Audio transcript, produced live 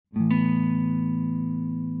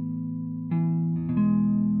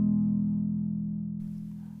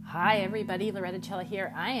Hi, everybody. Loretta Cella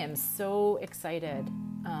here. I am so excited,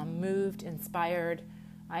 moved, inspired.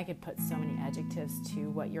 I could put so many adjectives to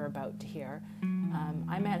what you're about to hear. I'm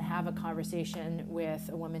going to have a conversation with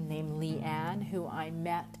a woman named Leanne, who I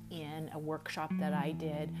met in a workshop that I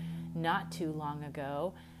did not too long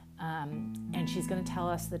ago. And she's going to tell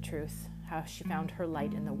us the truth, how she found her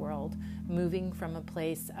light in the world, moving from a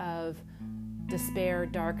place of despair,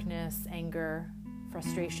 darkness, anger,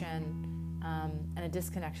 frustration, and a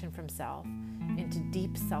disconnection from self into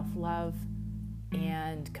deep self-love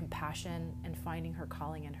and compassion and finding her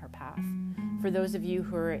calling and her path. For those of you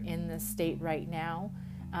who are in this state right now,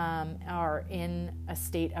 are in a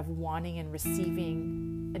state of wanting and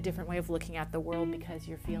receiving a different way of looking at the world because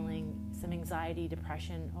you're feeling some anxiety,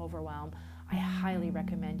 depression, overwhelm, I highly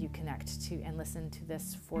recommend you connect to and listen to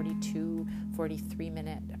this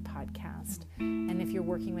 43-minute podcast. And if you're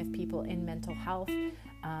working with people in mental health,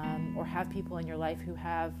 or have people in your life who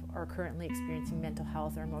are currently experiencing mental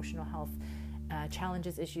health or emotional health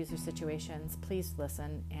challenges, issues, or situations, please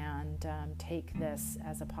listen and take this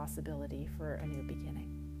as a possibility for a new beginning.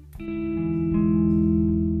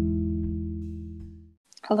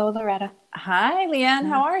 Hello, Loretta. Hi, Leanne.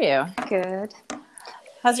 How are you? Good.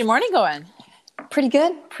 How's your morning going? Pretty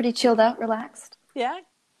good. Pretty chilled out, relaxed. Yeah.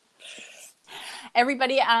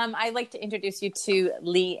 Everybody, I'd like to introduce you to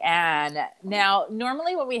Leanne. Now,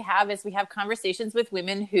 normally what we have conversations with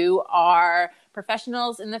women who are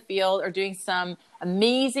professionals in the field or doing some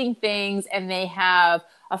amazing things, and they have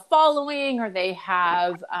a following or they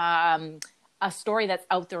have a story that's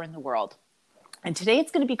out there in the world. And today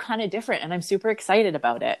it's going to be kind of different, and I'm super excited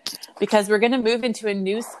about it because we're going to move into a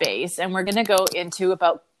new space, and we're going to go into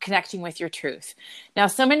about connecting with your truth. Now,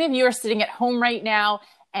 so many of you are sitting at home right now,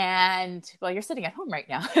 and well, you're sitting at home right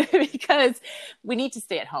now because we need to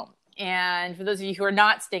stay at home. And for those of you who are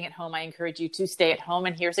not staying at home, I encourage you to stay at home.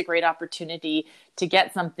 And here's a great opportunity to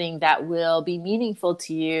get something that will be meaningful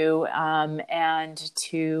to you and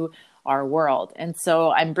to our world. And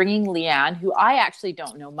so I'm bringing Leanne, who I actually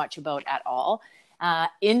don't know much about at all,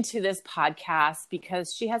 into this podcast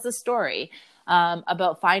because she has a story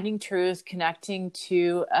about finding truth, connecting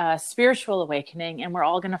to a spiritual awakening, and we're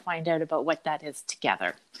all going to find out about what that is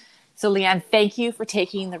together. So Leanne, thank you for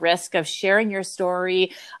taking the risk of sharing your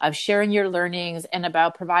story, of sharing your learnings, and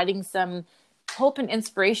about providing some hope and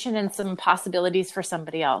inspiration and some possibilities for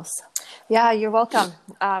somebody else. Yeah, you're welcome.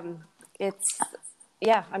 I'm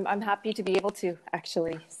happy to be able to,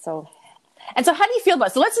 actually. So how do you feel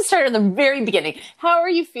about, so let's just start at the very beginning. How are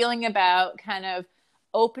you feeling about kind of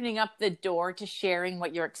opening up the door to sharing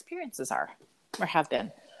what your experiences are or have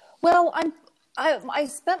been? Well, I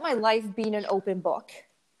spent my life being an open book,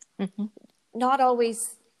 mm-hmm. Not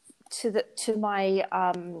always to my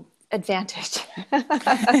advantage.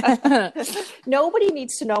 Nobody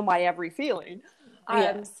needs to know my every feeling.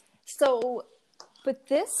 Yes. But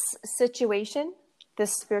this situation,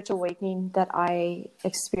 this spiritual awakening that I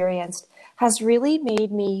experienced has really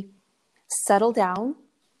made me settle down,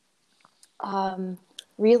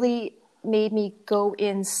 really made me go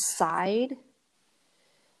inside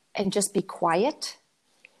and just be quiet.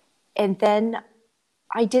 And then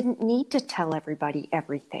I didn't need to tell everybody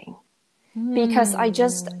everything because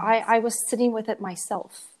I was sitting with it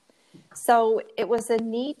myself. So it was a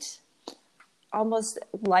neat, almost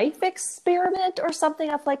life experiment or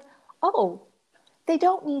something of like, oh, they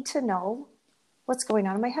don't need to know what's going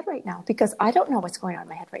on in my head right now because I don't know what's going on in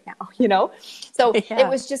my head right now, you know? So It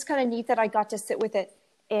was just kind of neat that I got to sit with it.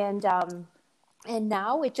 And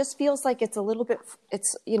now it just feels like it's a little bit,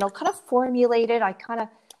 it's, kind of formulated. I kind of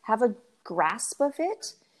have a grasp of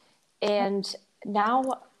it. And now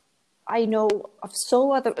I know of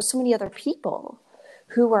so many other people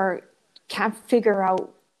who can't figure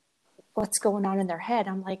out what's going on in their head.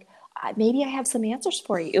 I'm like, maybe I have some answers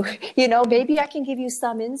for you. Maybe I can give you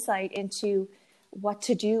some insight into what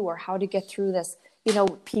to do or how to get through this.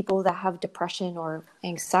 People that have depression or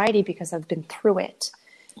anxiety because I've been through it.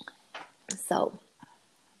 So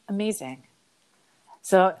amazing.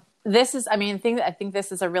 So this is, I think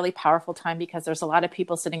this is a really powerful time because there's a lot of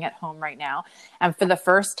people sitting at home right now and for the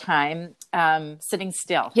first time, sitting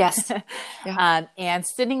still. Yes. Yeah. And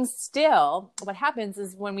sitting still, what happens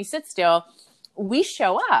is when we sit still, we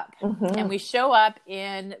show up, mm-hmm. and we show up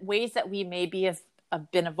in ways that we maybe have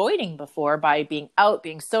been avoiding before by being out,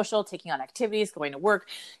 being social, taking on activities, going to work,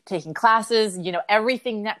 taking classes,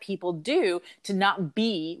 everything that people do to not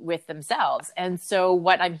be with themselves. And so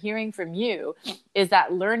what I'm hearing from you is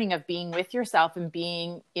that learning of being with yourself and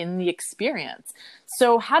being in the experience.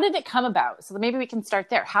 So how did it come about? So maybe we can start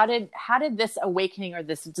there. How did this awakening or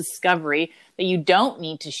this discovery that you don't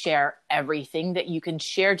need to share everything, that you can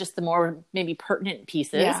share just the more maybe pertinent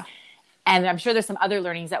pieces? Yeah. And I'm sure there's some other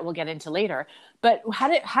learnings that we'll get into later. But how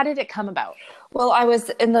did it come about? Well, I was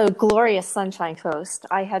in the glorious Sunshine Coast.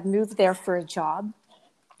 I had moved there for a job,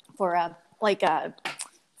 for a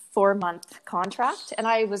 4-month contract. And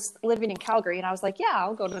I was living in Calgary, and I was like, yeah,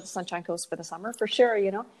 I'll go to the Sunshine Coast for the summer for sure,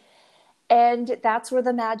 And that's where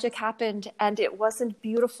the magic happened. And it wasn't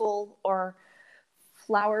beautiful or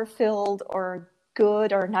flower-filled or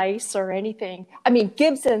good or nice or anything. I mean,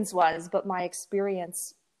 Gibson's was, but my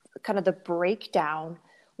experience, kind of the breakdown,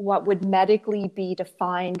 what would medically be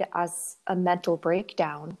defined as a mental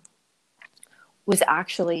breakdown, was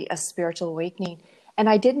actually a spiritual awakening. And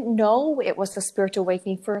I didn't know it was a spiritual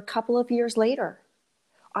awakening for a couple of years later.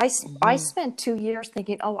 I spent 2 years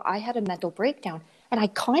thinking, oh, I had a mental breakdown. And I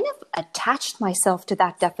kind of attached myself to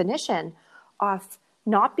that definition of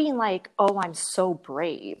not being like, oh, I'm so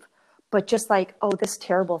brave, but just like, oh, this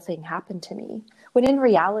terrible thing happened to me. When in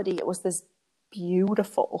reality, it was this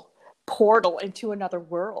beautiful portal into another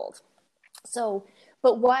world. So,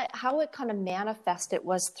 but how it kind of manifested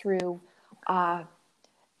was through, I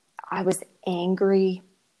was angry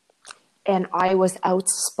and I was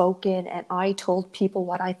outspoken and I told people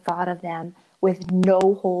what I thought of them with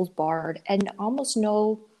no hold barred and almost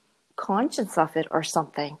no conscience of it or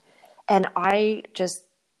something. And I just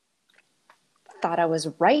thought I was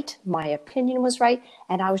right. My opinion was right.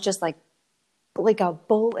 And I was just like a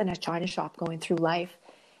bull in a china shop going through life.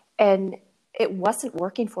 And it wasn't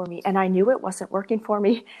working for me. And I knew it wasn't working for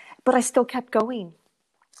me, but I still kept going.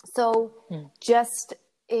 So just,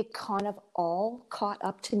 it kind of all caught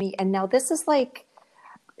up to me. And now this is like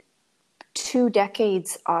 2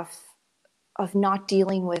 decades of not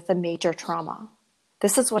dealing with a major trauma.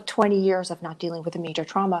 This is what 20 years of not dealing with a major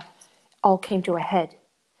trauma all came to a head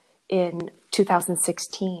in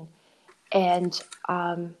 2016. And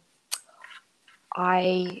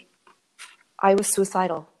I was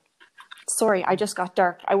suicidal. Sorry, I just got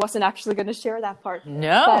dark. I wasn't actually going to share that part.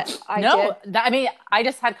 No, but I did. I mean, I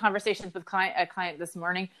just had conversations with a client this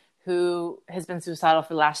morning who has been suicidal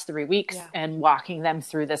for the last 3 weeks and walking them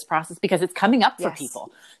through this process because it's coming up for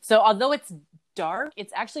people. So although it's dark,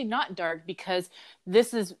 it's actually not dark because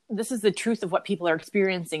this is the truth of what people are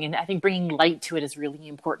experiencing. And I think bringing light to it is really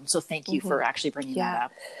important. So thank you for actually bringing that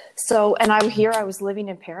up. So, and I was living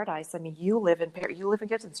in paradise. I mean, you live in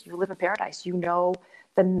Gibsons, you live in paradise,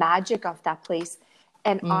 the magic of that place.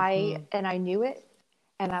 And I knew it,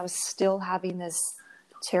 and I was still having this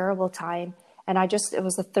terrible time. And it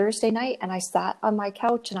was a Thursday night, and I sat on my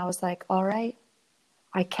couch and I was like, all right,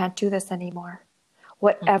 I can't do this anymore.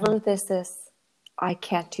 Whatever this is, I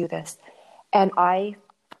can't do this. And I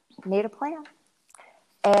made a plan.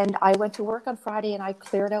 And I went to work on Friday and I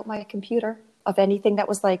cleared out my computer of anything that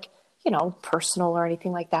was like, personal or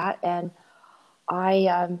anything like that. And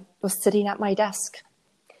I was sitting at my desk,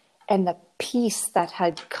 and the peace that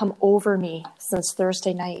had come over me since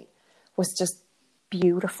Thursday night was just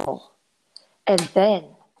beautiful. And then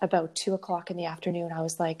about 2:00 in the afternoon, I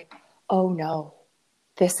was like, oh no,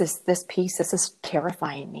 this is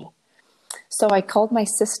terrifying me. So I called my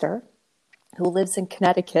sister who lives in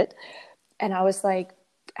Connecticut, and I was like,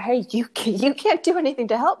 hey, you can't do anything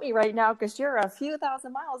to help me right now because you're a few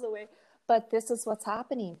thousand miles away, but this is what's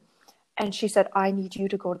happening. And she said, I need you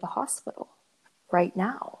to go to the hospital right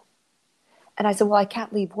now. And I said, well, I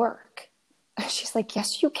can't leave work. She's like,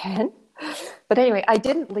 yes, you can. But anyway, I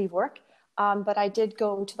didn't leave work, but I did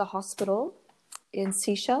go to the hospital in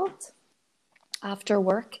Seychelles after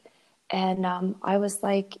work. And I was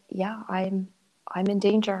like, yeah, I'm in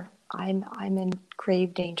danger. I'm in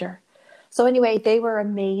grave danger. So anyway, they were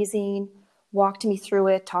amazing, walked me through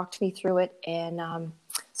it, talked me through it. And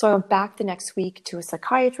so I went back the next week to a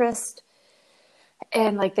psychiatrist,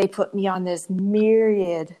 and they put me on this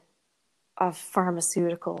myriad of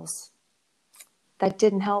pharmaceuticals that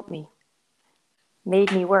didn't help me,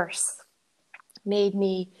 made me worse,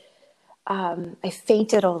 I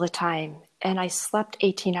fainted all the time, and I slept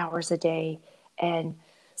 18 hours a day. And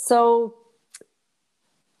so,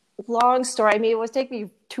 long story, I mean, it would take me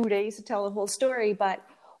 2 days to tell the whole story, but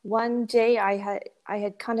one day I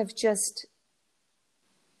had kind of just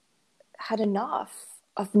had enough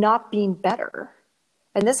of not being better.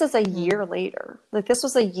 And this is a year later. This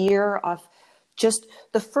was a year of just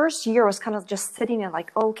the first year was kind of just sitting there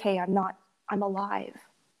like, okay, I'm alive.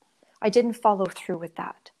 I didn't follow through with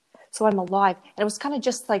that. So I'm alive. And it was kind of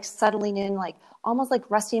just like settling in, like almost like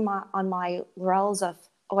resting on my laurels of,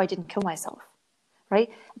 oh, I didn't kill myself. Right.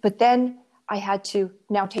 But then I had to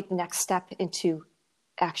now take the next step into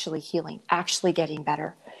actually healing, actually getting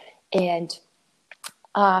better. And,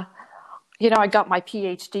 I got my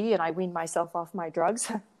PhD and I weaned myself off my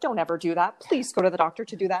drugs. Don't ever do that. Please go to the doctor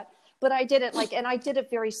to do that. But I did it and I did it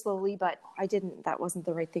very slowly, but that wasn't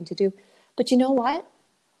the right thing to do. But you know what?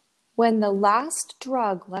 When the last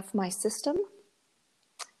drug left my system,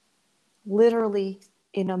 literally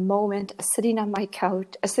in a moment, sitting on my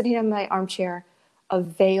couch, sitting on my armchair, a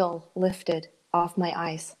veil lifted off my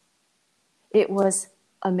eyes. It was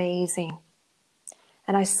amazing.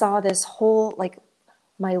 And I saw this whole, like,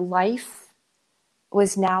 my life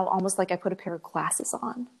was now almost like I put a pair of glasses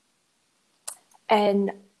on.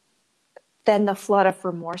 And then the flood of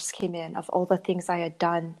remorse came in of all the things I had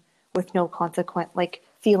done with no consequence, like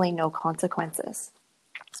feeling no consequences.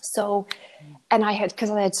 So, and because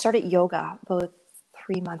I had started yoga about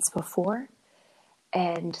 3 months before.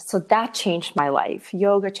 And so that changed my life.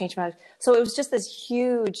 Yoga changed my life. So it was just this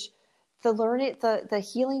huge, the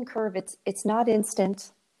healing curve. It's not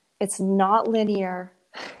instant. It's not linear.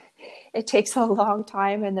 It takes a long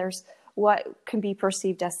time. And there's what can be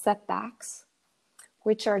perceived as setbacks,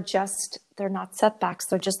 which are they're not setbacks.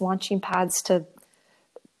 They're just launching pads to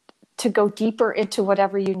go deeper into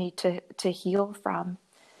whatever you need to heal from.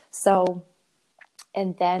 So,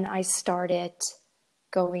 and then I started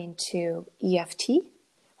going to EFT,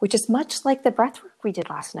 which is much like the breath work we did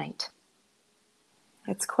last night.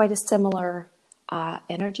 It's quite a similar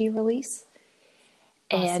energy release.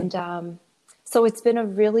 Awesome. And so it's been a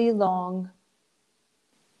really long,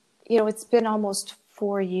 it's been almost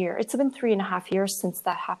 4 years. It's been 3.5 years since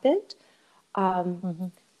that happened.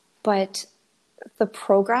 But the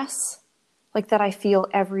progress like that I feel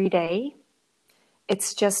every day,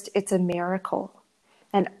 it's a miracle.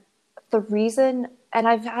 And the reason, and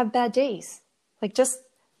I've had bad days, like just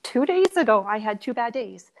 2 days ago, I had 2 bad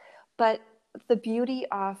days. But the beauty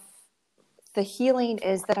of the healing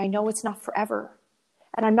is that I know it's not forever.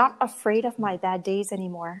 And I'm not afraid of my bad days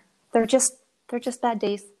anymore. They're just bad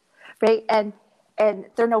days, right? And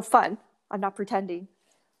they're no fun. I'm not pretending.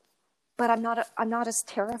 But I'm not as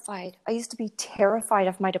terrified. I used to be terrified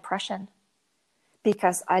of my depression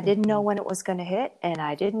because I didn't know when it was going to hit, and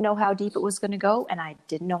I didn't know how deep it was going to go, and I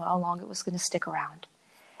didn't know how long it was going to stick around.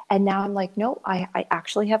 And now I'm like, no, I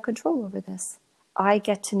actually have control over this. I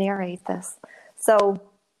get to narrate this. So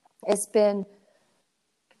it's been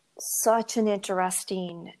such an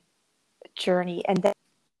interesting journey. And then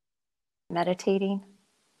meditating,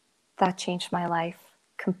 that changed my life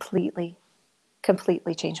completely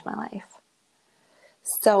changed my life.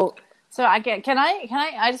 So I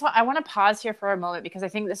want to pause here for a moment because I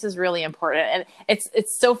think this is really important. And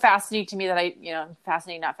it's so fascinating to me that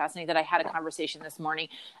that I had a conversation this morning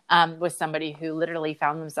with somebody who literally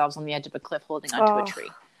found themselves on the edge of a cliff holding onto a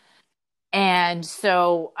tree. And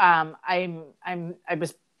so I've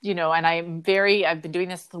been doing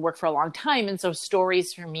this work for a long time. And so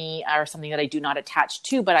stories for me are something that I do not attach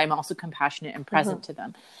to, but I'm also compassionate and present to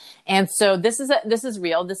them. And so this is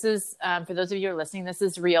real. This is, for those of you who are listening, this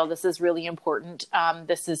is real. This is really important.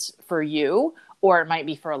 This is for you, or it might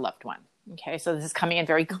be for a loved one. Okay. So this is coming in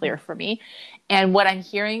very clear for me. And what I'm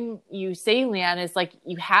hearing you say, Leanne, is like,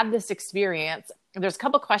 you had this experience. There's a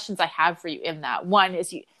couple of questions I have for you in that. One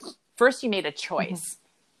is first you made a choice.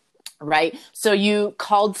 Right? So you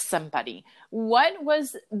called somebody. What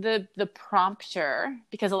was the prompter?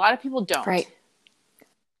 Because a lot of people don't. Right.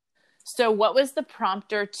 So what was the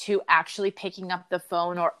prompter to actually picking up the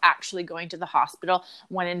phone or actually going to the hospital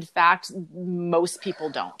when in fact most people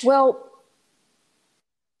don't? Well,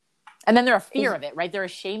 and then they're a fear of it, right? They're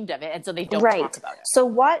ashamed of it. And so they don't talk about it. So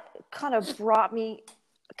what kind of brought me,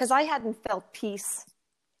 because I hadn't felt peace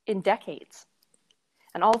in decades.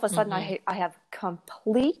 And all of a sudden I have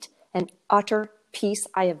complete and utter peace.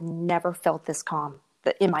 I have never felt this calm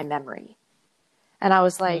in my memory. And I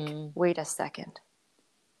was like, wait a second.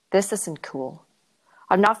 This isn't cool.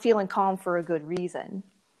 I'm not feeling calm for a good reason.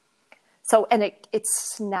 So, and it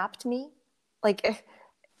snapped me. Like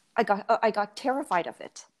I got terrified of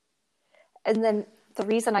it. And then the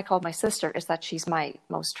reason I called my sister is that she's my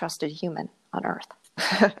most trusted human on earth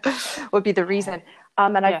would be the reason.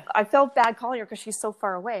 I felt bad calling her because she's so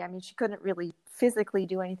far away. I mean, she couldn't really physically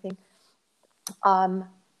do anything. And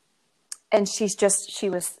she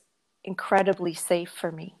was incredibly safe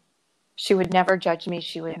for me. She would never judge me.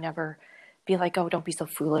 She would never be like, oh, don't be so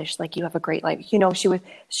foolish. Like, you have a great life.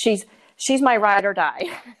 She's she's my ride or die.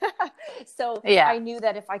 So Yeah. I knew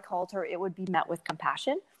that if I called her, it would be met with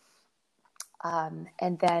compassion.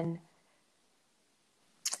 And then,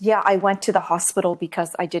 I went to the hospital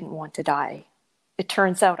because I didn't want to die. It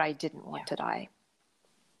turns out I didn't want to die.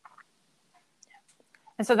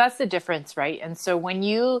 And so that's the difference, right? And so when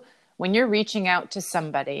you're reaching out to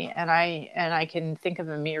somebody, and I can think of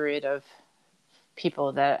a myriad of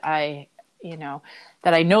people that I know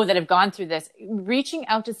that have gone through this, reaching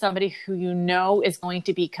out to somebody who you know is going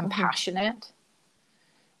to be compassionate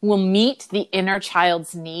will meet the inner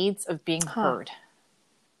child's needs of being heard.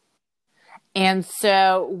 And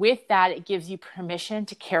so with that, it gives you permission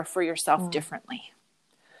to care for yourself differently.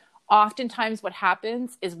 Oftentimes what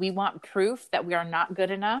happens is we want proof that we are not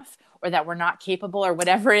good enough or that we're not capable or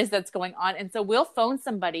whatever it is that's going on. And so we'll phone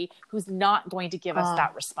somebody who's not going to give us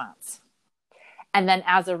that response. And then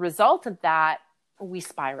as a result of that, we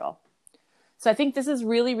spiral. So I think this is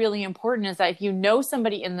really, really important, is that if you know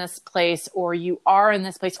somebody in this place, or you are in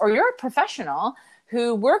this place, or you're a professional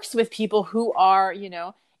who works with people who are,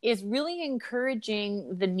 is really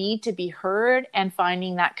encouraging the need to be heard and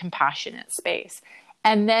finding that compassionate space.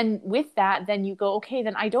 And then with that, then you go, okay,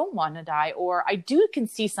 then I don't want to die, or I can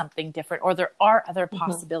see something different, or there are other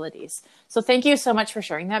possibilities. So thank you so much for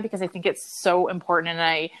sharing that, because I think it's so important.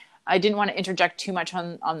 And I didn't want to interject too much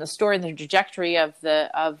on the story and the trajectory of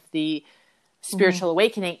the spiritual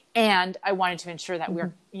awakening. And I wanted to ensure that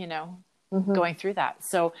we're, going through that.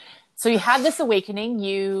 So you had this awakening,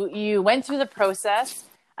 you went through the process.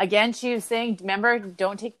 Again, she was saying, remember,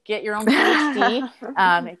 don't get your own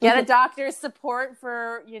PhD. Get a doctor's support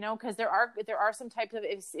for, because there are some types of,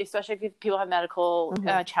 especially if people have medical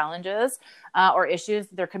challenges or issues,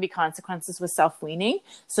 there could be consequences with self-weaning.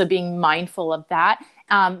 So being mindful of that.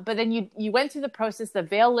 But then you went through the process, the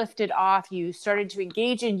veil lifted off, you started to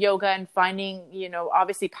engage in yoga and finding,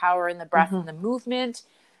 obviously power in the breath and the movement.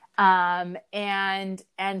 And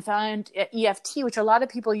found EFT, which a lot of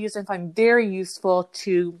people use and find very useful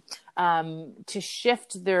to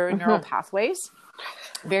shift their neural pathways.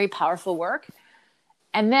 Very powerful work.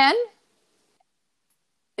 And then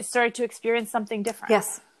it started to experience something different.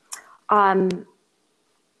 Yes.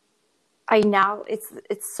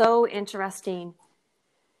 It's so interesting,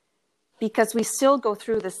 because we still go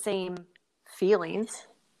through the same feelings,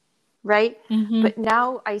 right? But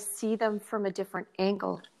now I see them from a different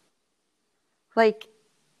angle. Like,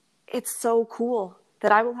 it's so cool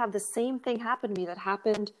that I will have the same thing happen to me that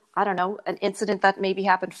happened, I don't know, an incident that maybe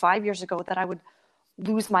happened 5 years ago, that I would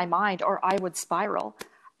lose my mind or I would spiral.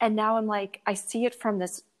 And now I'm like, I see it from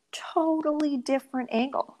this totally different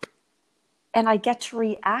angle. And I get to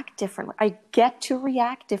react differently.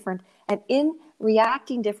 And in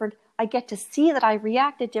reacting different, I get to see that I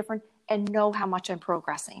reacted different and know how much I'm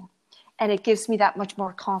progressing. And it gives me that much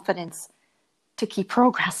more confidence to keep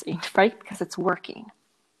progressing, right? Because it's working.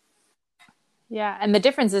 Yeah. And the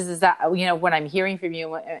difference is that, what I'm hearing from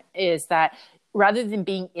you is that rather than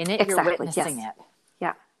being in it, you're witnessing it.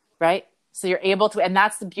 Yeah. Right. So you're able to, and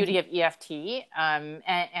that's the beauty of EFT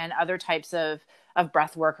and other types of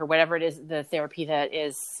breath work, or whatever it is, the therapy that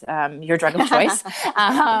is your drug of choice,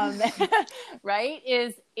 right?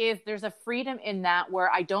 Is there's a freedom in that where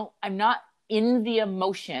I'm not in the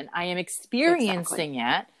emotion, I am experiencing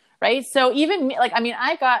it. Right. So even me,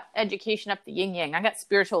 I got education up the yin yang. I got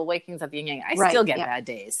spiritual awakenings up the yin yang. I still get bad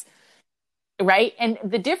days. Right. And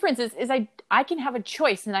the difference is I can have a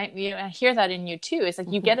choice. And I hear that in you too. It's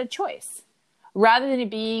like, you get a choice rather than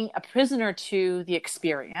being a prisoner to the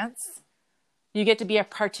experience. You get to be a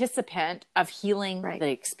participant of healing the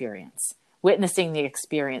experience, witnessing the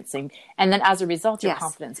experiencing. And then as a result, your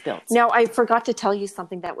confidence builds. Now, I forgot to tell you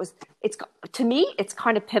something to me, it's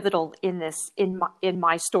kind of pivotal in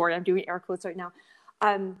my story. I'm doing air quotes right now.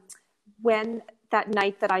 When that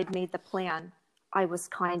night that I'd made the plan, I was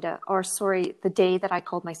the day that I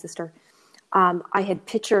called my sister, I had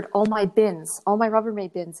pictured all my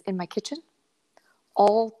Rubbermaid bins in my kitchen,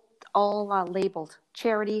 all labeled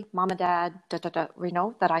charity, mom and dad,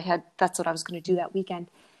 that I had, that's what I was going to do that weekend.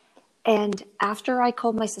 And after I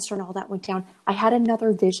called my sister and all that went down, I had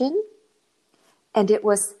another vision, and it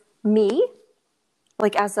was me,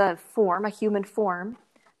 like as a human form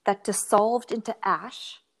that dissolved into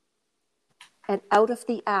ash. And out of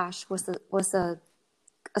the ash was a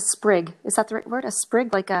sprig. Is that the right word? A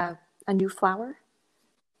sprig, like a new flower.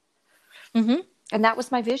 And that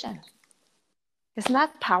was my vision. Isn't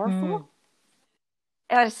that powerful?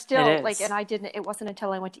 And I still it wasn't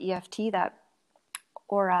until I went to EFT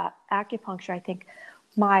or acupuncture, I think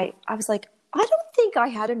I was like, I don't think I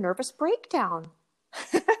had a nervous breakdown.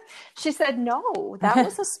 She said, no, that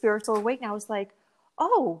was a spiritual awakening. I was like,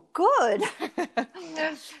 oh, good.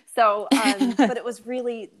 So, but it was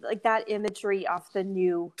really like that imagery of the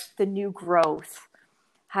new growth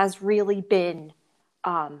has really been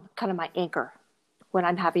kind of my anchor when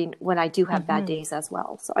I do have bad days as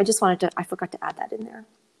well. So I forgot to add that in there.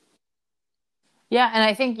 Yeah. And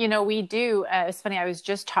I think, we do, it's funny. I was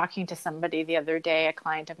just talking to somebody the other day, a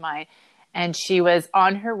client of mine, and she was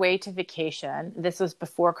on her way to vacation. This was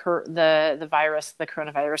before the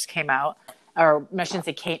coronavirus came out, or I shouldn't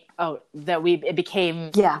say it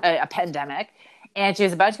became a pandemic. And she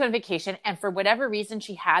was about to go on vacation. And for whatever reason,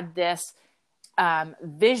 she had this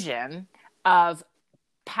vision of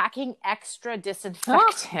packing extra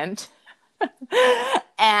disinfectant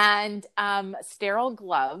and sterile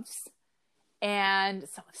gloves and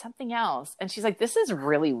something else. And she's like, this is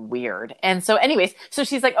really weird. And so anyways, so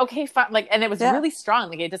she's like, okay, fine. Like, and it was really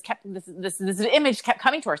strong. Like it just kept, this image kept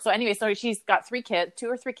coming to her. So anyway, so she's got 2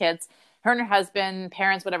 or 3 kids, her and her husband,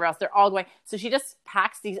 parents, whatever else, they're all going. So she just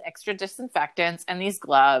packs these extra disinfectants and these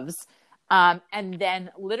gloves. And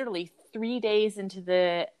then literally 3 days into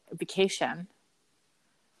the vacation,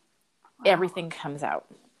 everything comes out.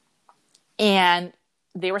 And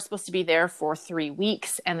they were supposed to be there for 3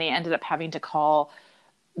 weeks, and they ended up having to come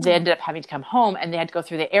home, and they had to go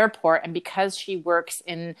through the airport. And because she works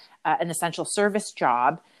in an essential service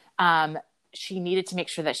job, she needed to make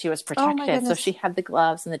sure that she was protected. So she had the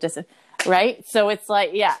gloves and right. So it's like,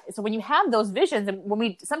 yeah. So when you have those visions,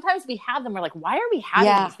 and sometimes we have them, we're like, why are we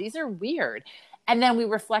having these? These are weird. And then we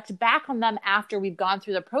reflect back on them after we've gone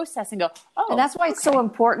through the process and go, oh, and that's why it's so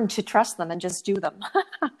important to trust them and just do them.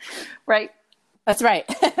 Right. That's right.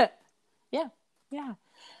 Yeah. Yeah.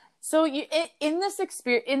 So in this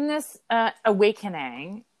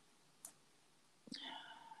awakening,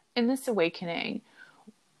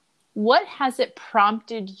 what has it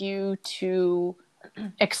prompted you to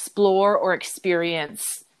explore or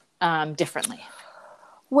experience differently?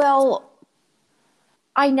 Well,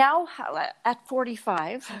 I now at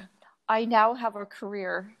 45, I now have a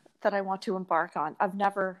career that I want to embark on.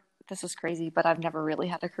 This is crazy, but I've never really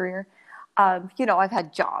had a career. I've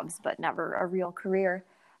had jobs, but never a real career.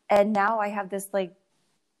 And now I have this like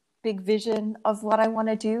big vision of what I want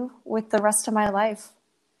to do with the rest of my life.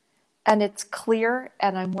 And it's clear,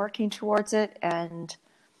 and I'm working towards it. And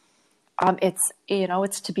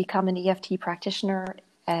it's to become an EFT practitioner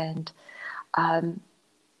and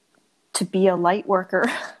to be a light worker,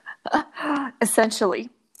 essentially.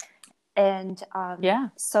 And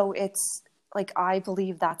so it's like, I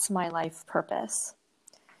believe that's my life purpose,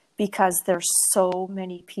 because there's so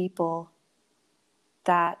many people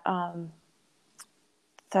that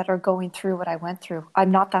that are going through what I went through.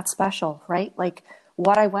 I'm not that special, right? Like,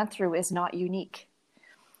 what I went through is not unique.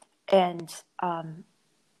 And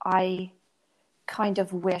I kind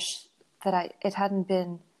of wish that it hadn't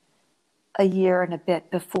been a year and a bit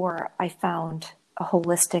before I found a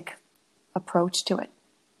holistic approach to it.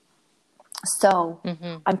 So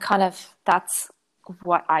that's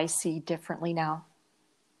what I see differently now.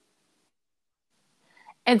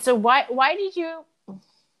 And so why did you,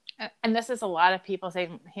 and this is a lot of people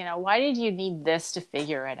saying, why did you need this to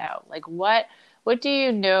figure it out? Like, what do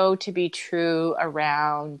you know to be true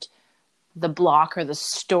around the block or the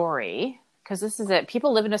story? Because this is it.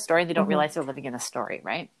 People live in a story. They don't realize they're living in a story,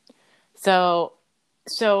 right? So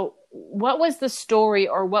what was the story,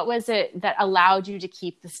 or what was it that allowed you to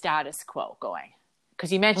keep the status quo going?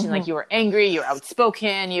 Because you mentioned like you were angry, you were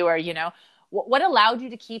outspoken, you were, what allowed you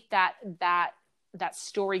to keep that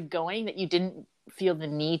story going, that you didn't feel the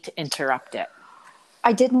need to interrupt it?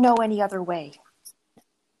 I didn't know any other way.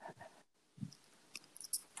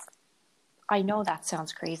 I know that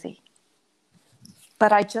sounds crazy,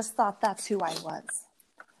 but I just thought that's who I was.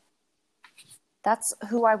 That's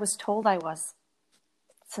who I was told I was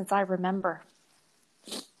since I remember.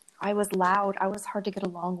 I was loud. I was hard to get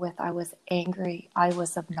along with. I was angry. I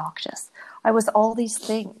was obnoxious. I was all these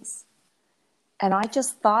things. And I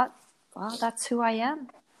just thought, well, that's who I am.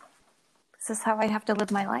 This is how I have to live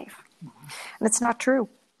my life. And it's not true.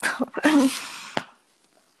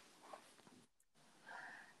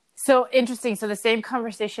 So interesting. So the same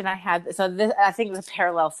conversation I had, I think the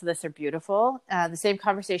parallels to this are beautiful. The same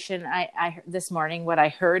conversation I heard this morning, what I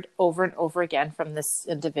heard over and over again from this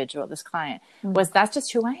individual, this client, was, that's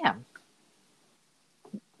just who I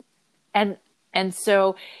am. And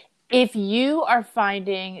so if you are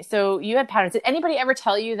finding, so you had patterns, did anybody ever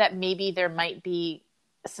tell you that maybe there might be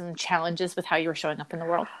some challenges with how you were showing up in the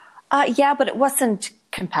world? Yeah, but it wasn't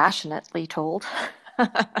compassionately told.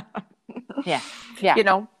 Yeah.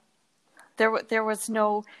 There was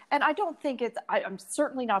no, and I don't think I'm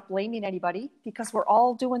certainly not blaming anybody because we're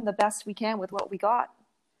all doing the best we can with what we got,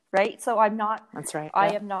 right? So I'm not. That's right.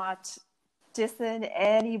 I am not dissing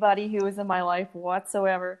anybody who was in my life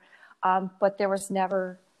whatsoever, but there was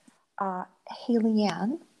never, hey,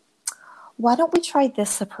 Leanne, why don't we try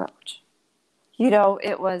this approach?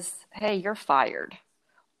 It was, hey, you're fired,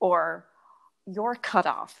 or you're cut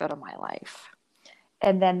off out of my life.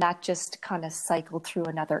 And then that just kind of cycled through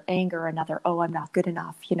another anger, another, oh, I'm not good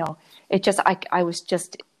enough. It just, I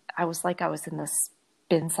was like I was in this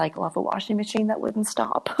spin cycle of a washing machine that wouldn't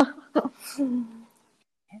stop.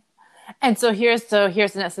 And so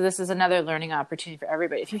this is another learning opportunity for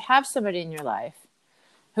everybody. If you have somebody in your life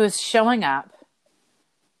who is showing up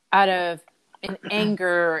out of in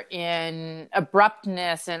anger, in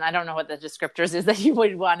abruptness, and I don't know what the descriptors is that you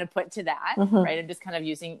would want to put to that, right? I'm just kind of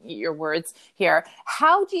using your words here.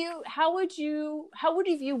 How would you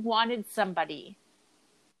wanted somebody?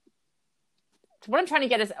 What I'm trying to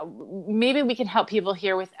get is maybe we can help people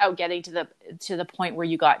here without getting to the point where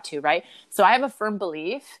you got to, right? So I have a firm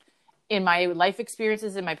belief in my life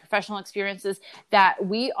experiences, in my professional experiences, that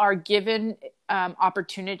we are given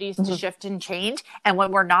opportunities to shift and change. And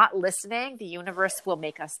when we're not listening, the universe will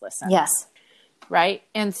make us listen. Yes. Right.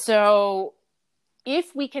 And so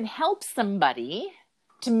if we can help somebody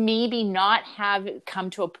to maybe not have it come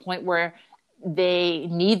to a point where they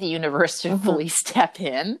need the universe to fully step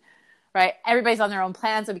in, right? Everybody's on their own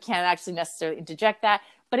plan, so we can't actually necessarily interject that.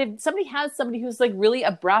 But if somebody has somebody who's like really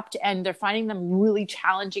abrupt and they're finding them really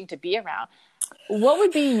challenging to be around, what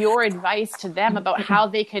would be your advice to them about how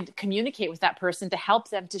they could communicate with that person to help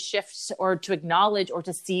them to shift or to acknowledge or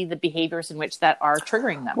to see the behaviors in which that are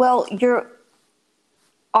triggering them? Well,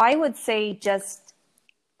 I would say just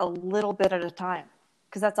a little bit at a time,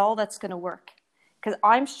 because that's all that's going to work. Because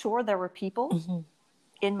I'm sure there were people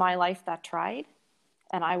in my life that tried,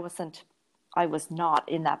 and I was not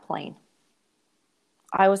in that plane.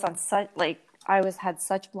 I was on had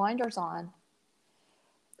such blinders on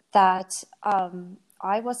that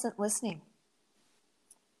I wasn't listening.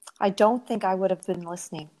 I don't think I would have been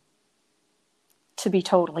listening, to be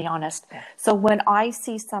totally honest. So when I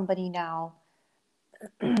see somebody now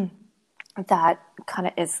that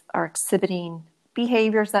kind of are exhibiting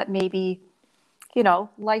behaviors that maybe,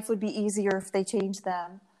 life would be easier if they changed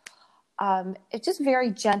them. It's just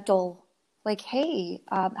very gentle, like, hey,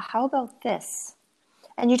 how about this?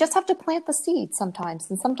 And you just have to plant the seed sometimes.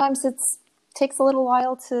 And sometimes it takes a little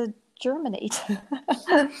while to germinate,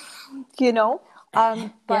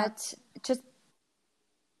 but just,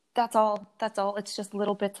 that's all. It's just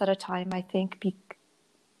little bits at a time, I think,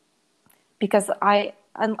 because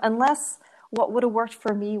unless what would have worked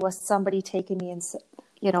for me was somebody taking me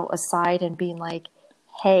aside and being like,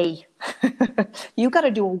 hey, you got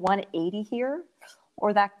to do a 180 here,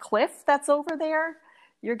 or that cliff that's over there,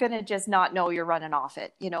 you're going to just not know you're running off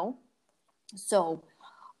it, So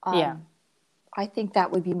I think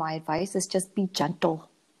that would be my advice, is just be gentle.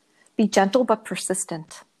 Be gentle but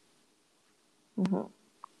persistent. Yeah.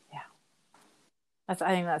 I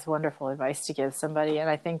think that's wonderful advice to give somebody. And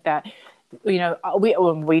I think that, we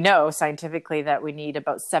know scientifically that we need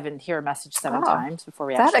about hear a message seven times before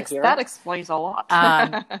we actually hear it. That explains a lot.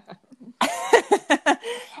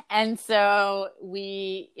 And so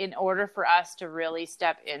in order for us to really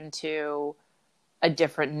step into a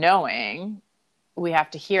different knowing, we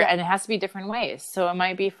have to hear, and it has to be different ways. So it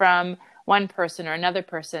might be from one person or another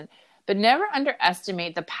person, but never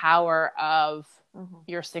underestimate the power of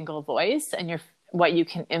your single voice and what you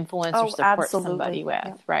can influence or support somebody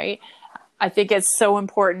with, right? I think it's so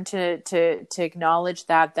important to acknowledge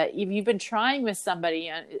that if you've been trying with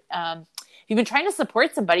somebody, you've been trying to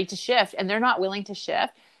support somebody to shift and they're not willing to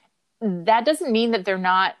shift, that doesn't mean that they're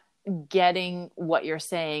not getting what you're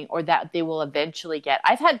saying or that they will eventually get.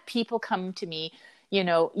 I've had people come to me,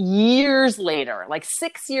 years later, like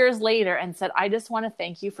 6 years later, and said, I just want to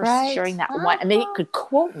thank you for sharing that one. And they could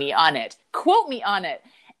quote me on it,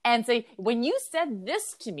 and say, when you said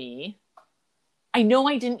this to me, I know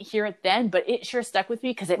I didn't hear it then, but it sure stuck with me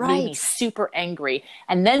because it made me super angry.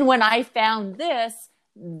 And then when I found this,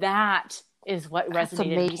 that is what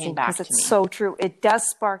resonated and came back to me. It's so true. It does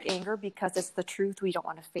spark anger because it's the truth we don't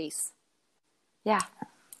want to face. Yeah.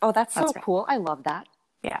 Oh, that's so cool. I love that.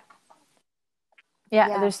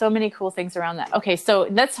 Yeah, there's so many cool things around that. Okay, so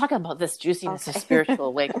let's talk about this juiciness of spiritual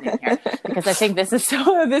awakening here, because I think this is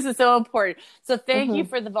so important. So thank you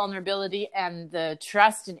for the vulnerability and the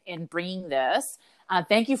trust in bringing this.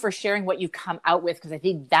 Thank you for sharing what you've come out with, because I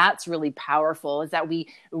think that's really powerful, is that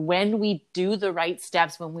when we do the right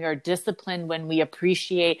steps, when we are disciplined, when we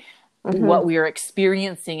appreciate what we are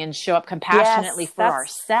experiencing and show up compassionately for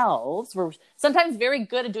ourselves. We're sometimes very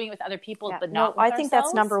good at doing it with other people, but not with I think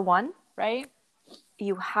that's number one. Right?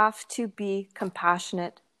 You have to be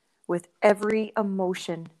compassionate with every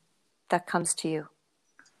emotion that comes to you,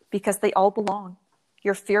 because they all belong.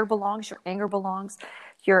 Your fear belongs, your anger belongs,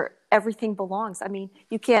 your everything belongs. I mean,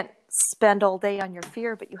 you can't spend all day on your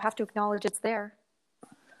fear, but you have to acknowledge it's there,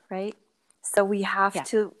 right? So we have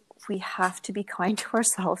to be kind to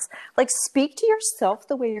ourselves. Like, speak to yourself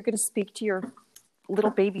the way you're going to speak to your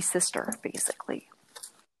little baby sister, basically.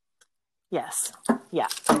 Yes. Yeah.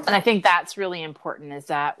 And I think that's really important, is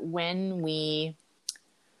that when we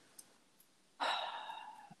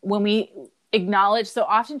acknowledge, so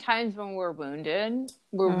oftentimes when we're wounded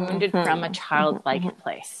from a childlike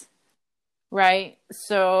place, right?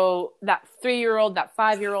 So that 3-year-old, that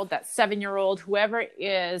 5-year-old, that 7-year-old, whoever it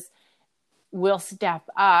is, will step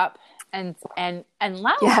up and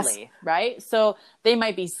loudly, right? So they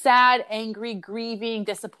might be sad, angry, grieving,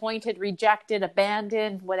 disappointed, rejected,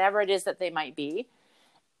 abandoned, whatever it is that they might be.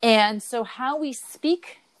 And so how we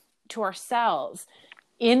speak to ourselves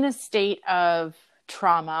in a state of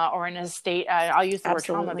trauma, or in a state, I'll use the word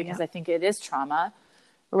trauma because I think it is trauma,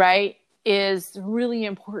 right, is really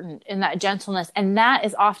important in that gentleness. And that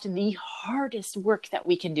is often the hardest work that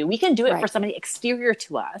we can do. We can do it for somebody exterior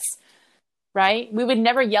to us, right? We would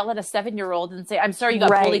never yell at a 7-year-old and say, I'm sorry you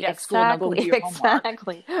got bullied at school, now go do your homework.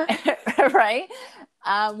 Right?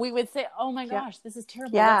 We would say, oh my gosh, this is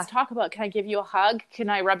terrible. Let's talk about, can I give you a hug? Can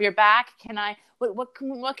I rub your back? Can I, what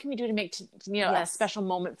can we do to make, a special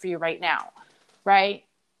moment for you right now? Right?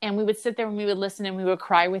 And we would sit there and we would listen and we would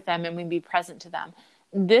cry with them and we'd be present to them.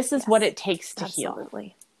 This is what it takes to heal.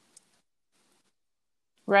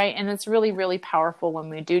 Right? And it's really, really powerful when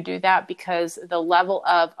we do that, because the level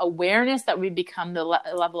of awareness that we become, the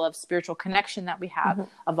level of spiritual connection that we have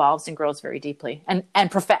evolves and grows very deeply and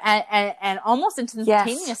almost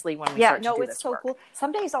instantaneously when we start to do this it's so work. cool.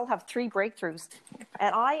 Some days I'll have 3 breakthroughs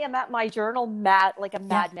and I am at my journal mad, like a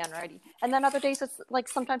madman already. And then other days it's like,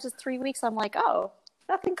 sometimes it's 3 weeks. I'm like, oh,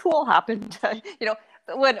 nothing cool happened.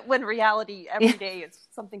 When reality every day it's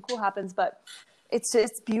something cool happens, but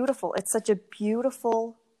it's beautiful. It's such a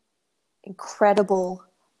beautiful, incredible,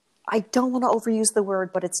 I don't want to overuse the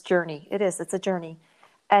word, but it's journey. It's a journey.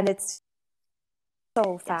 And it's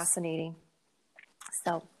so fascinating.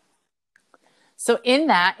 So in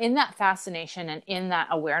that fascination and in that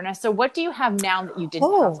awareness, so what do you have now that you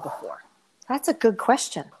didn't have before? That's a good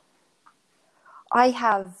question. I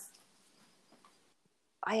have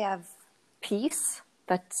peace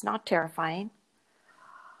that's not terrifying.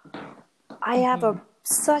 I have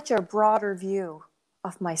such a broader view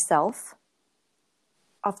of myself,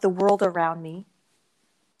 of the world around me.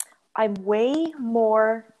 I'm way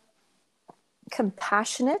more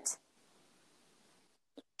compassionate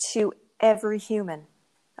to every human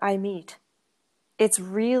I meet. It's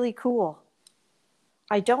really cool.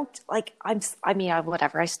 I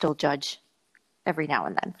still judge every now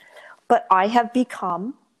and then, but I have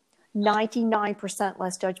become 99%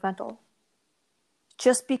 less judgmental.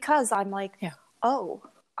 Just because I'm like, oh,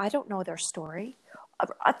 I don't know their story.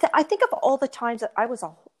 I think of all the times that I was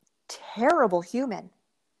a terrible human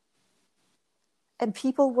and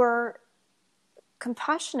people were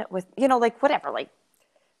compassionate with, whatever, like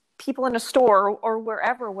people in a store or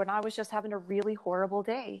wherever, when I was just having a really horrible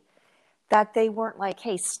day, that they weren't like,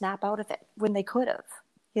 hey, snap out of it, when they could have,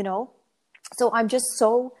 So I'm just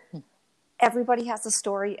everybody has a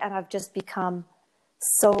story, and I've just become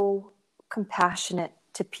so compassionate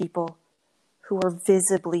to people who are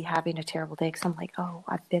visibly having a terrible day, because I'm like, oh,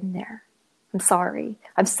 I've been there. I'm sorry.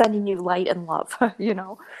 I'm sending you light and love,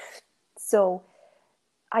 So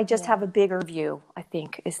I just have a bigger view, I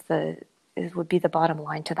think, would be the bottom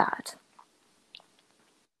line to that.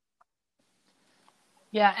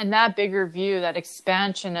 Yeah, and that bigger view, that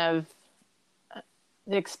expansion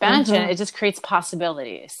it just creates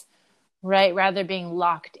possibilities, right? Rather being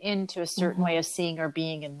locked into a certain way of seeing or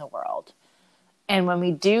being in the world. And when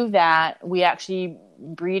we do that, we actually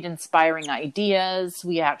breed inspiring ideas.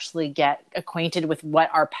 We actually get acquainted with what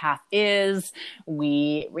our path is.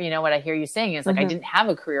 What I hear you saying is like, I didn't have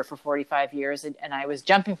a career for 45 years and I was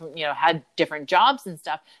jumping from, had different jobs and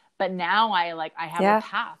stuff. But now I have a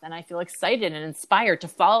path and I feel excited and inspired to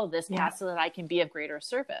follow this path so that I can be of greater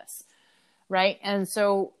service. Right. And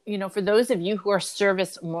so, for those of you who are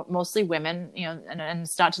service, mostly women, and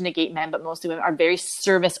it's not to negate men, but mostly women are very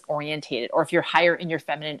service orientated. Or if you're higher in your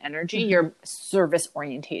feminine energy, you're service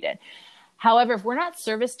orientated. However, if we're not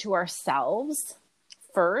service to ourselves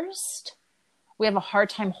first, we have a hard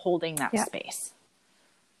time holding that space.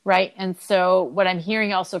 Right. And so what I'm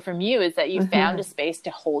hearing also from you is that you found a space to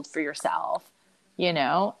hold for yourself,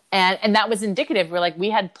 and that was indicative. We're like, we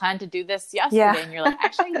had planned to do this yesterday, Yeah. and you're like,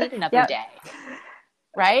 actually, I need another Yeah. day.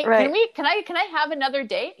 Right. Right. Can I have another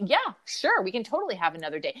day? Yeah, sure. We can totally have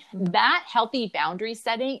another day. That healthy boundary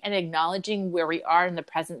setting and acknowledging where we are in the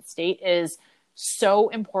present state is so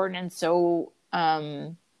important and so,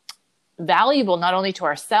 valuable, not only to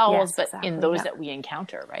ourselves, Yes, but exactly. in those Yeah. that we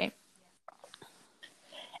encounter. Right.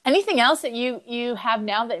 Anything else that you have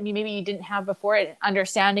now that maybe you didn't have before?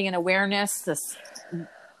 Understanding and awareness, this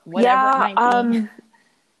whatever it might be.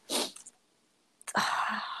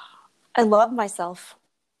 I love myself.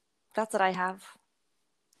 That's what I have.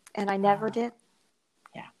 And I never did.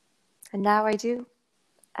 Yeah. And now I do.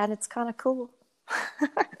 And it's kind of cool.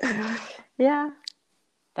 Yeah.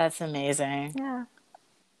 That's amazing. Yeah.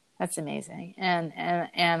 That's amazing.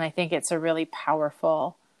 And I think it's a really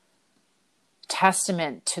powerful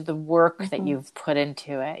testament to the work that you've put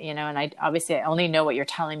into it, and I only know what you're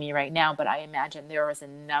telling me right now, but I imagine there was a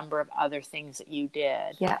number of other things that you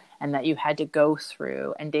did and that you had to go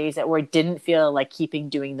through, and days where it didn't feel like keeping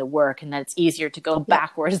doing the work, and that it's easier to go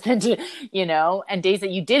backwards than to, and days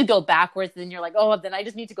that you did go backwards, then you're like, oh, then I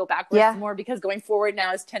just need to go backwards more because going forward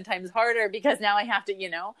now is 10 times harder because now I have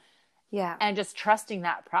to, and just trusting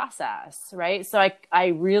that process. Right. So I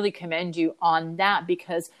really commend you on that,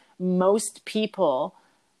 because most people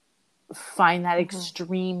find that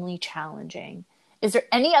extremely challenging. Is there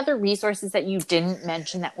any other resources that you didn't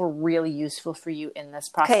mention that were really useful for you in this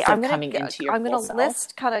process of coming into your I'm going to self?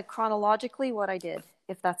 list kind of chronologically what I did,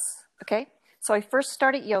 if that's okay. So I first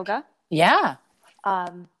started yoga. Yeah.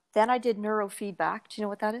 Then I did neurofeedback. Do you know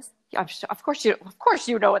what that is? I'm sure, of course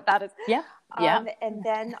you know what that is. Yeah. Yeah. And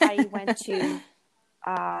then I went to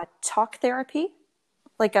talk therapy,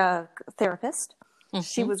 like a therapist.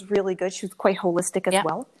 She was really good. She was quite holistic as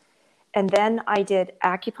well. And then I did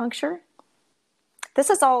acupuncture. This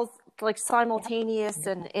is all like simultaneous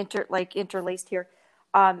and interlaced here.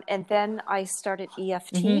 And then I started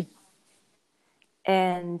EFT.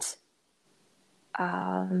 And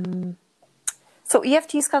so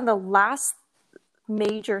EFT is kind of the last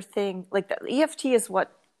major thing. Like the EFT is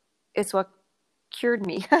what cured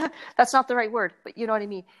me. That's not the right word, but you know what I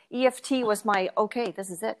mean. EFT was my, okay, this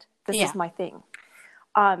is it. This is my thing.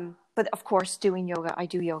 But of course, doing yoga, I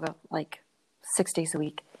do yoga like 6 days a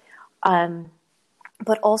week.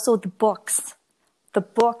 But also the books,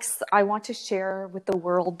 I want to share with the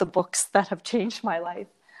world the books that have changed my life.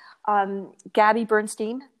 Gabby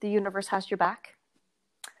Bernstein, The Universe Has Your Back.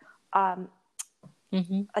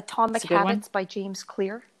 Atomic Habits by James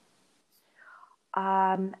Clear.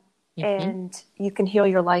 And You Can Heal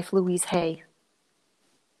Your Life, Louise Hay.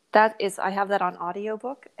 I have that on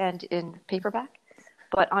audiobook and in paperback.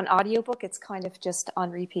 But on audiobook, it's kind of just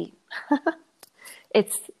on repeat.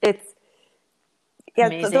 Those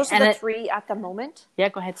are the three at the moment. Yeah,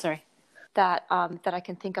 go ahead. Sorry. That I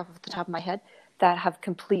can think of off the top of my head that have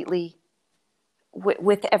completely,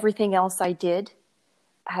 with everything else I did,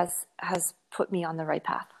 has put me on the right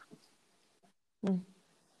path.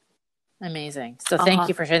 Amazing. So thank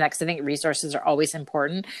you for sharing that, because I think resources are always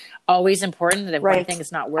important. Always important that if one thing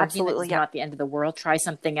is not working, it's not the end of the world. Try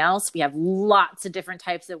something else. We have lots of different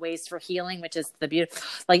types of ways for healing, which is the beauty.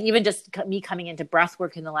 Like even just me coming into breath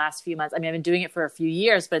work in the last few months. I mean, I've been doing it for a few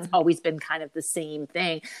years, but it's always been kind of the same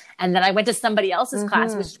thing. And then I went to somebody else's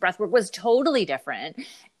class, which breath work was totally different.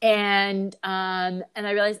 And I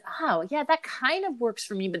realized, oh yeah, that kind of works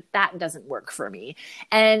for me, but that doesn't work for me.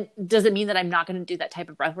 And does it mean that I'm not going to do that type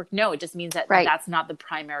of breath work? No, it just means that that's not the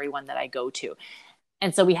primary one that I go to.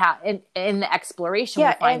 And so we have in the exploration,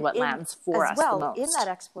 we find what lands for us the most. In that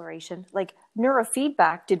exploration, like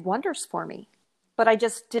neurofeedback did wonders for me, but I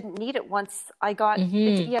just didn't need it once I got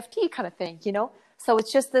into EFT kind of thing, So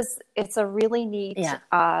it's just it's a really neat,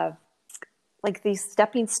 like these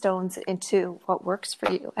stepping stones into what works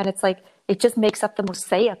for you. And it's like, it just makes up the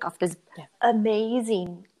mosaic of this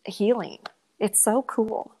amazing healing. It's so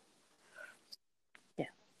cool.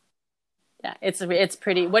 Yeah, it's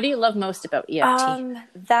pretty. What do you love most about EFT?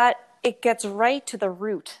 That it gets right to the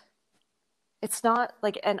root. It's not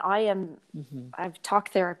like, and I've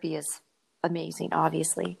talk therapy is amazing,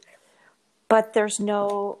 obviously, but there's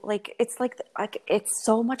no, like, it's it's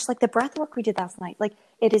so much like the breath work we did last night. Like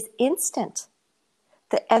it is instant.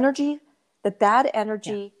 The energy, the bad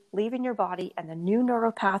energy leaving your body and the new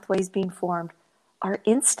neural pathways being formed are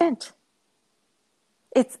instant.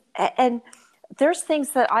 And there's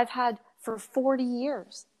things that I've had for 40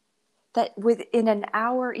 years that within an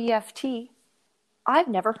hour EFT, I've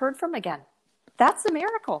never heard from again. That's a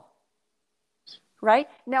miracle. right?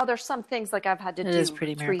 Now there's some things like I've had to It do is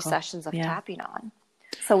pretty 3 miracle. sessions of Yeah. tapping on.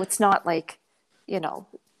 So it's not like, you know,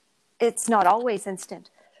 it's not always instant.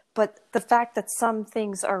 But the fact that some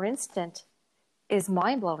things are instant is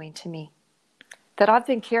mind-blowing to me. That I've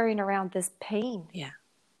been carrying around this pain Yeah.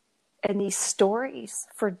 and these stories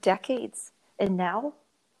for decades, and now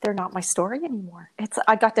they're not my story anymore.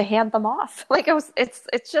 I got to hand them off. Like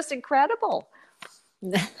it's just incredible.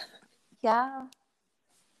 Yeah.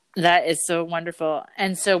 That is so wonderful.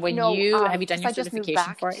 And so when have you done your I just moved certification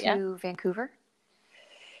back for it yet? to Vancouver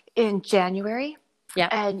in January. Yeah.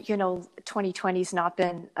 And, 2020's not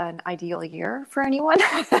been an ideal year for anyone.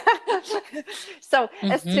 So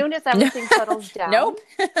as soon as everything settles down, Nope.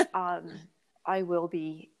 I will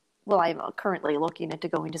be, well, I'm currently looking into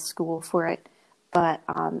going to school for it, but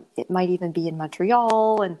it might even be in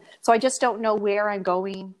Montreal. And so I just don't know where I'm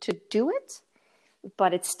going to do it,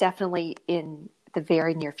 but it's definitely in the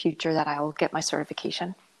very near future that I will get my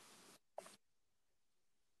certification.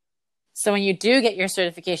 So when you do get your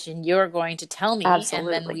certification, you're going to tell me,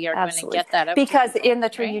 Absolutely. and then we are Absolutely. going to get that up. Because in the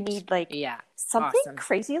right? training, you need something awesome.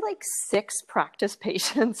 crazy like 6 practice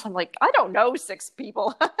patients. I'm like, I don't know 6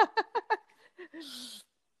 people.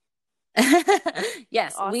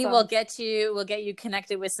 Yes, Awesome. we'll get you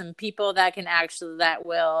connected with some people that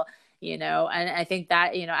will, and I think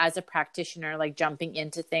that, as a practitioner, like jumping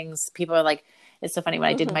into things, people are like, it's so funny when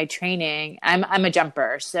I did my training, I'm a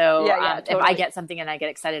jumper. So totally. if I get something and I get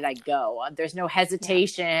excited, I go. There's no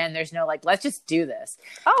hesitation. Yeah. There's no like, let's just do this.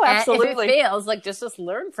 Oh, absolutely. And if it fails, like just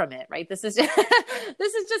learn from it, right? This is just,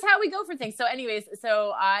 this is just how we go for things. So anyways,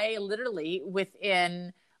 so I literally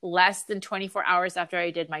within less than 24 hours after I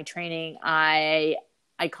did my training, I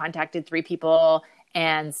contacted 3 people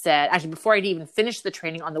and said, actually, before I'd even finished the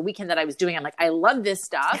training on the weekend that I was doing, I'm like, I love this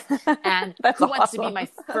stuff. And who wants to be my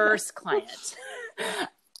first client?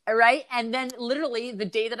 Right. And then literally the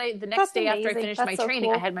next day after I finished my training,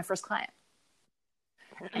 cool. I had my first client.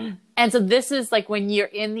 And so this is like when you're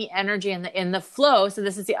in the energy and in the flow. So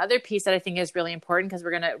this is the other piece that I think is really important, because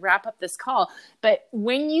we're going to wrap up this call. But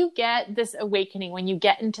when you get this awakening, when you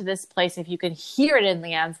get into this place, if you can hear it in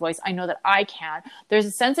Leanne's voice, I know that I can, there's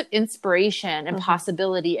a sense of inspiration and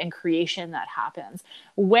possibility and creation that happens.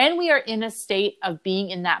 When we are in a state of being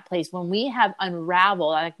in that place, when we have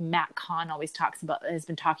unraveled, like Matt Kahn always has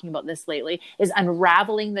been talking about this lately, is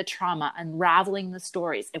unraveling the trauma, unraveling the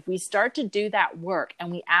stories. If we start to do that work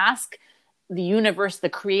and we ask the universe, the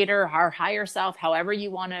creator, our higher self, however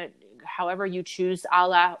you choose,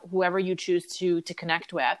 Allah, whoever you choose to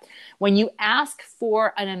connect with, when you ask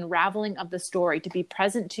for an unraveling of the story to be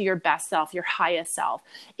present to your best self, your highest self,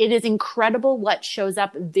 it is incredible what shows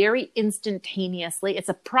up very instantaneously. It's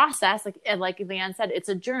a process, like Leanne said, it's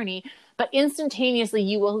a journey, but instantaneously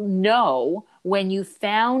you will know when you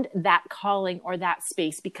found that calling or that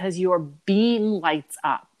space, because your being lights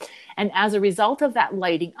up. And as a result of that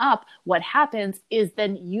lighting up, what happens is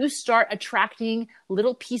then you start attracting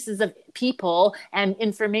little pieces of people and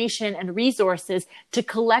information and resources to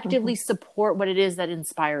collectively support what it is that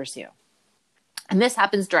inspires you. And this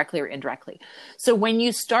happens directly or indirectly. So when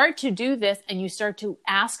you start to do this and you start to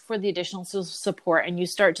ask for the additional support and you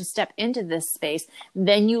start to step into this space,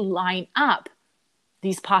 then you line up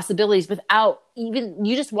these possibilities without even,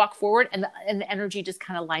 you just walk forward and the energy just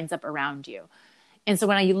kind of lines up around you. And so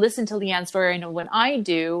when I listen to Leanne's story, I know when I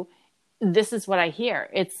do, this is what I hear.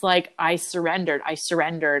 It's like, I surrendered, I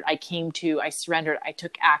surrendered, I surrendered, I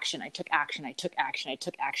took action, I took action, I took action, I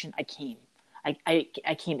took action, I came. I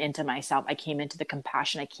came into myself, I came into the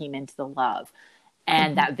compassion, I came into the love.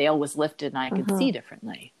 And that veil was lifted and I could see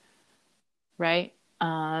differently. Right?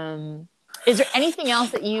 Is there anything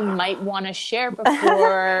else that you might want to share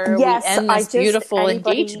before we end this beautiful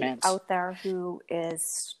engagement? Out there who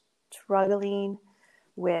is struggling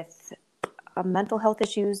with mental health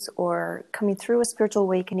issues or coming through a spiritual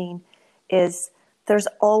awakening, there's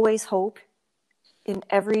always hope in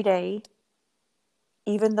every day,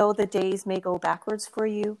 even though the days may go backwards for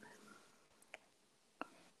you.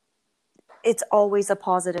 It's always a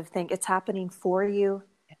positive thing. It's happening for you,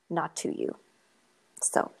 not to you.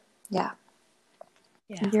 So, yeah.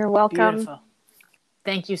 You're welcome. Beautiful.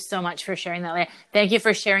 Thank you so much for sharing that, Leanne. Thank you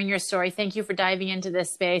for sharing your story. Thank you for diving into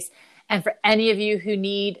this space. And for any of you who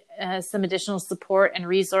need some additional support and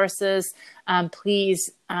resources,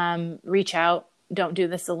 please reach out. Don't do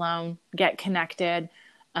this alone. Get connected.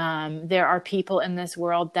 There are people in this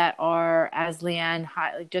world that are, as Leanne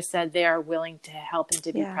just said, they are willing to help and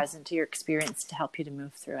to be present to your experience to help you to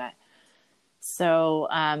move through it. So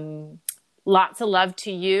lots of love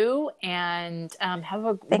to you, and have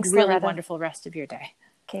a really wonderful rest of your day.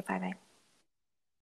 Okay, bye-bye.